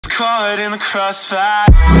caught in the crossfire.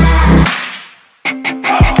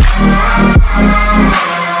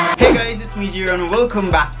 Hey guys, it's me Jiro and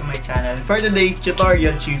welcome back to my channel. For today's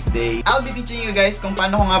Tutorial Tuesday, I'll be teaching you guys kung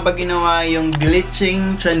paano ko nga ba ginawa yung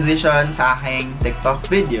glitching transition sa aking TikTok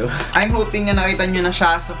video. I'm hoping na nakita nyo na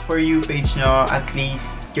siya sa For You page nyo, at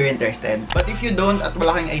least you're interested. But if you don't at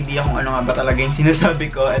wala kang idea kung ano nga ba talaga yung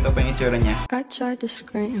sinasabi ko, ito pa yung itsura niya. I tried to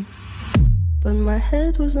scream, but my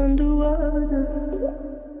head was underwater.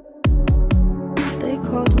 They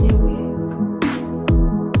called me weak,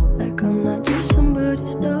 like I'm not just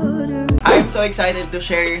somebody's daughter. I'm so excited to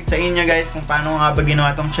share sa inyo guys kung paano nga ba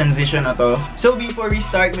ginawa tong transition na to. So before we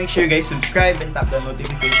start, make sure guys subscribe and tap the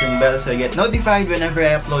notification bell so you get notified whenever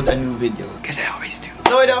I upload a new video. Because I always do.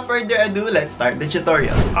 So without further ado, let's start the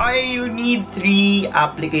tutorial. Okay, you need 3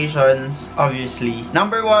 applications, obviously.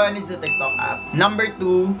 Number 1 is the TikTok app. Number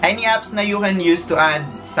 2, any apps na you can use to add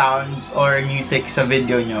sounds or music sa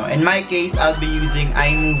video nyo. In my case, I'll be using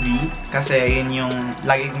iMovie kasi yun yung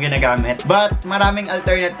lagi kong ginagamit. But maraming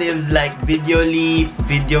alternatives like Videoleap,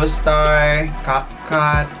 Videostar,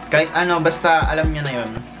 CapCut, kahit ano, basta alam nyo na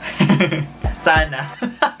yun. Sana.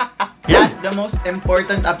 Yes, the most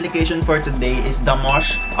important application for today is the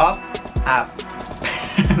Mosh Up app.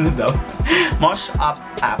 Ano daw? Mosh Up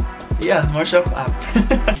app. Yeah, Mosh Up app.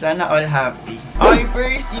 Sana all happy. Okay,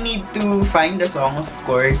 first, you need to find the song, of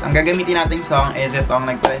course. Ang gagamitin nating song is itong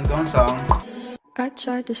nag-trend kong song. I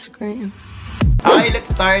tried to scream. Okay, let's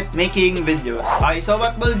start making videos. Okay, so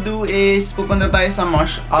what we'll do is pupunta tayo sa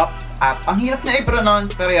Mosh Up app. Ang hirap na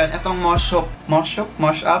i-pronounce, pero yan, itong Mosh Up. Mosh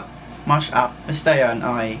Up. Basta yun,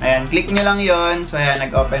 okay. Ayan, click nyo lang yun. So, ayan,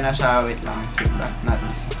 nag-open na siya. Wait lang, save back natin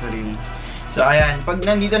sa sarili. So, ayan, pag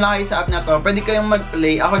nandito na kayo sa app na to, pwede kayong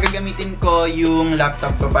mag-play. Ako gagamitin ko yung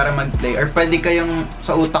laptop ko para mag-play. Or pwede kayong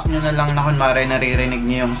sa utak nyo na lang na kunwari naririnig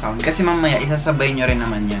nyo yung sound. Kasi mamaya, isasabay nyo rin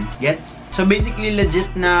naman yan. Gets? So, basically, legit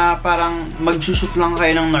na parang mag-shoot lang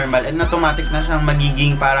kayo ng normal and automatic na siyang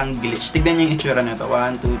magiging parang glitch. Tignan nyo yung itsura na to.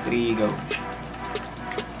 1, 2, 3, go.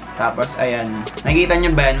 Tapos, ayan. Nakikita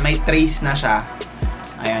nyo ba yan? May trace na siya.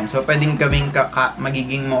 Ayan. So, pwedeng gawing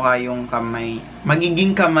magiging mukha yung kamay.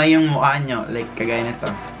 Magiging kamay yung mukha nyo. Like, kagaya nito.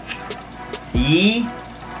 See?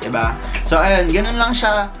 Diba? So, ayan. Ganun lang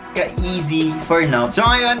siya ka-easy for now. So,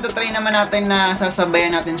 ngayon, try naman natin na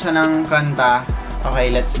sasabayan natin siya ng kanta.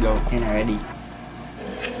 Okay, let's go. Okay na, ready?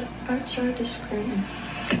 I tried to scream,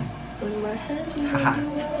 but my head was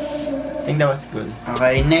I think that was good.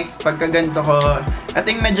 Okay, next, pagka ganito ko, I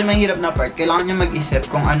think medyo mahirap na part. Kailangan nyo mag-isip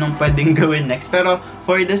kung anong pwedeng gawin next. Pero,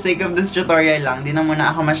 for the sake of this tutorial lang, di na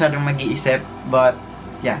muna ako masyadong mag-iisip. But,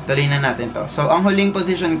 yeah, tuloy na natin to. So, ang huling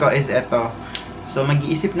position ko is ito. So,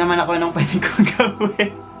 mag-iisip naman ako anong pwedeng kong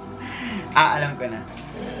gawin. Alam ko na.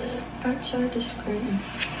 I tried to scream,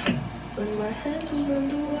 but my head was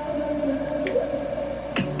underwater.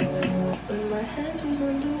 But my head was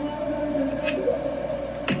underwater.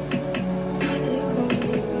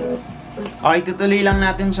 Okay, tutuloy lang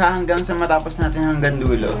natin siya hanggang sa matapos natin hanggang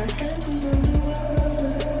dulo.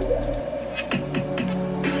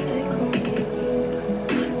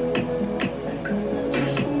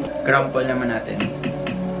 Crumple naman natin.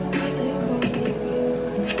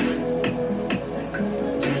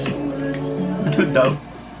 Ano daw?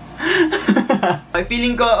 Okay,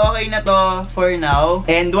 feeling ko okay na to for now.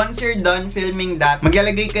 And once you're done filming that,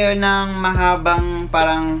 maglalagay kayo ng mahabang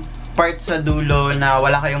parang part sa dulo na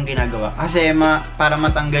wala kayong ginagawa. Kasi para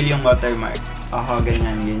matanggal yung watermark. Ako,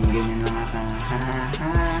 ganyan lang.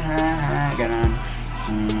 Ganun.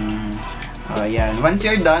 Oh, ayan. Once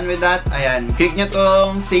you're done with that, ayan, click nyo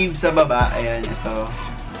tong save sa baba. Ayan, ito.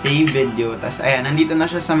 Save video. Tapos, ayan, nandito na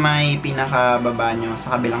siya sa may pinakababa nyo,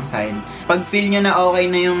 sa kabilang side. Pag feel nyo na okay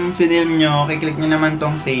na yung film nyo, click nyo naman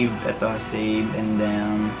tong save. Ito, save, and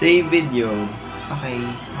then, save video. Okay,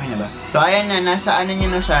 okay na ba? So, ayan na, nasa ano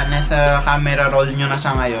nyo na siya, nasa camera roll nyo na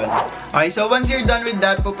siya ngayon. Okay, so once you're done with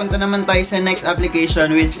that, pupunta naman tayo sa next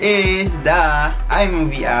application, which is the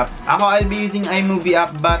iMovie app. Ako, I'll be using iMovie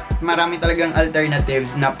app, but marami talagang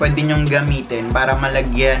alternatives na pwede nyong gamitin para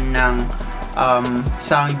malagyan ng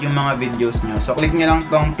sound yung mga videos nyo. So, click nyo lang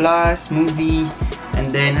tong plus, movie,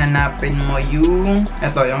 and then hanapin mo yung,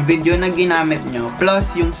 yung video na ginamit nyo, plus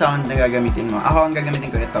yung sound na gagamitin mo. Ako, ang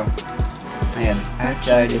gagamitin ko ito. Ayan, I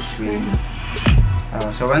tried to scream.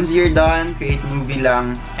 So once you're done, create movie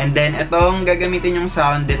lang. And then, itong gagamitin yung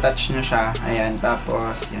sound, detach nyo siya. Ayan,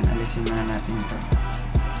 tapos, yan, alisin muna natin ito.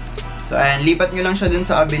 So, ayan, lipat nyo lang siya dun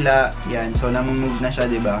sa kabila. Yan, so namumove na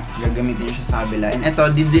siya, diba? Gagamitin nyo siya sa kabila. And ito,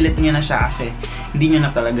 di-delete nyo na siya kasi hindi nyo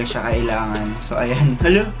na talaga siya kailangan. So, ayan,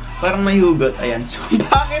 hello, parang may hugot. Ayan, so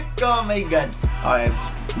bakit ko? Oh my god. Okay,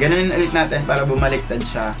 Ganunin ulit natin para bumaliktad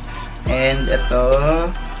siya. And ito,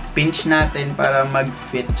 pinch natin para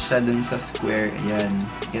mag-fit siya dun sa square. Ayan.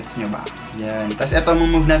 Gets nyo ba? Ayan. Tapos ito,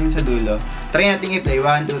 move natin sa dulo. Try natin i-play.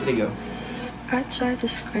 1, 2, 3, go. I tried to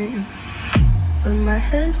scream, but my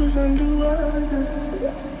head was underwater.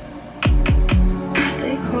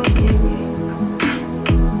 They called me weak,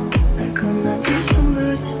 like I'm not just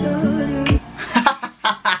somebody's daughter.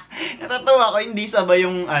 Natatawa ko, hindi sabay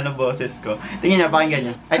yung boses ko. Tingnan nyo, pakinggan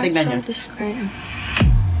nyo. Ay, tignan nyo. I tried to scream,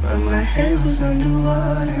 but my head was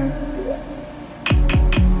underwater.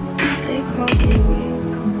 They called me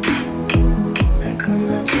weak, like I'm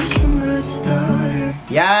not just somebody's daughter.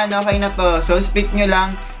 Yan, okay na to. So, split nyo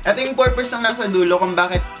lang. Ito yung purpose ng nasa dulo kung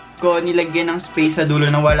bakit ko nilagyan ng space sa dulo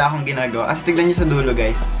na wala akong ginagawa. As tignan nyo sa dulo,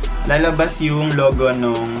 guys. Lalabas yung logo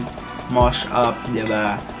nung Mosh Up,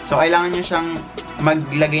 diba? So, kailangan nyo siyang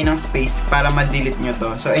maglagay ng space para ma-delete nyo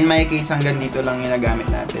to. So, in my case, hanggang dito lang yung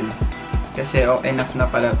nagamit natin. Kasi, enough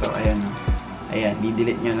na pala to. Ayan, ayan,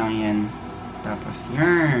 di-delete nyo lang yan. Tapos,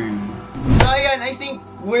 yarn. So, ayan, I think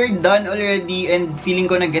we're done already and feeling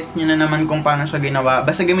ko na gets nyo na naman kung paano siya ginawa.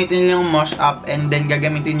 Basta gamitin nyo yung Mosh Up and then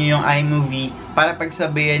gagamitin nyo yung iMovie para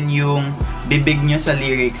pagsabayan yung bibig nyo sa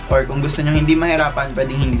lyrics. Or kung gusto nyo hindi mahirapan,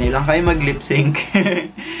 pwedeng hindi lang kayo mag-lip sync.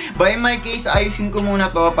 But in my case, ayusin ko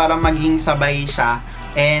muna to para maging sabay siya.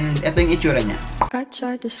 And ito yung itsura niya. I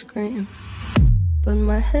tried to scream, but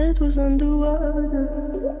my head was underwater.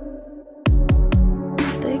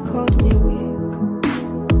 They called me weak,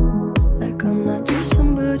 like I'm not just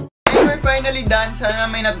somebody. And we're finally done. Sana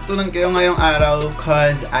may natutunan kayo ngayong araw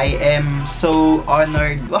cause I am so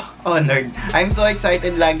honored. Oh, honored. I'm so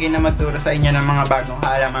excited lagi na maturo sa inyo ng mga bagong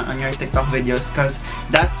halaman on your TikTok videos cause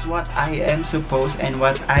that's what I am supposed and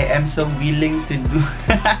what I am so willing to do.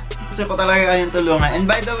 Gusto ko talaga kayong tulungan. And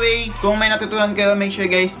by the way, kung may natutunan kayo, make sure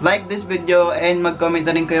guys, like this video and mag-comment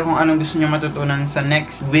na rin kayo kung anong gusto nyo matutunan sa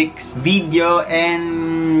next week's video.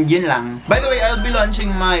 And yun lang. By the way, I'll be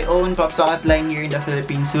launching my own pop socket line here in the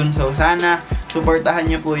Philippines soon. So sana, supportahan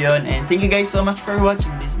nyo po yun. And thank you guys so much for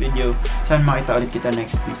watching this video. Sana makita ulit kita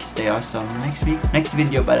next week. Stay awesome. Next week? Next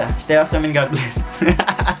video pala. Stay awesome and God bless.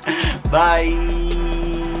 Bye!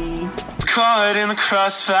 Caught in the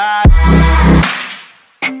crossfire.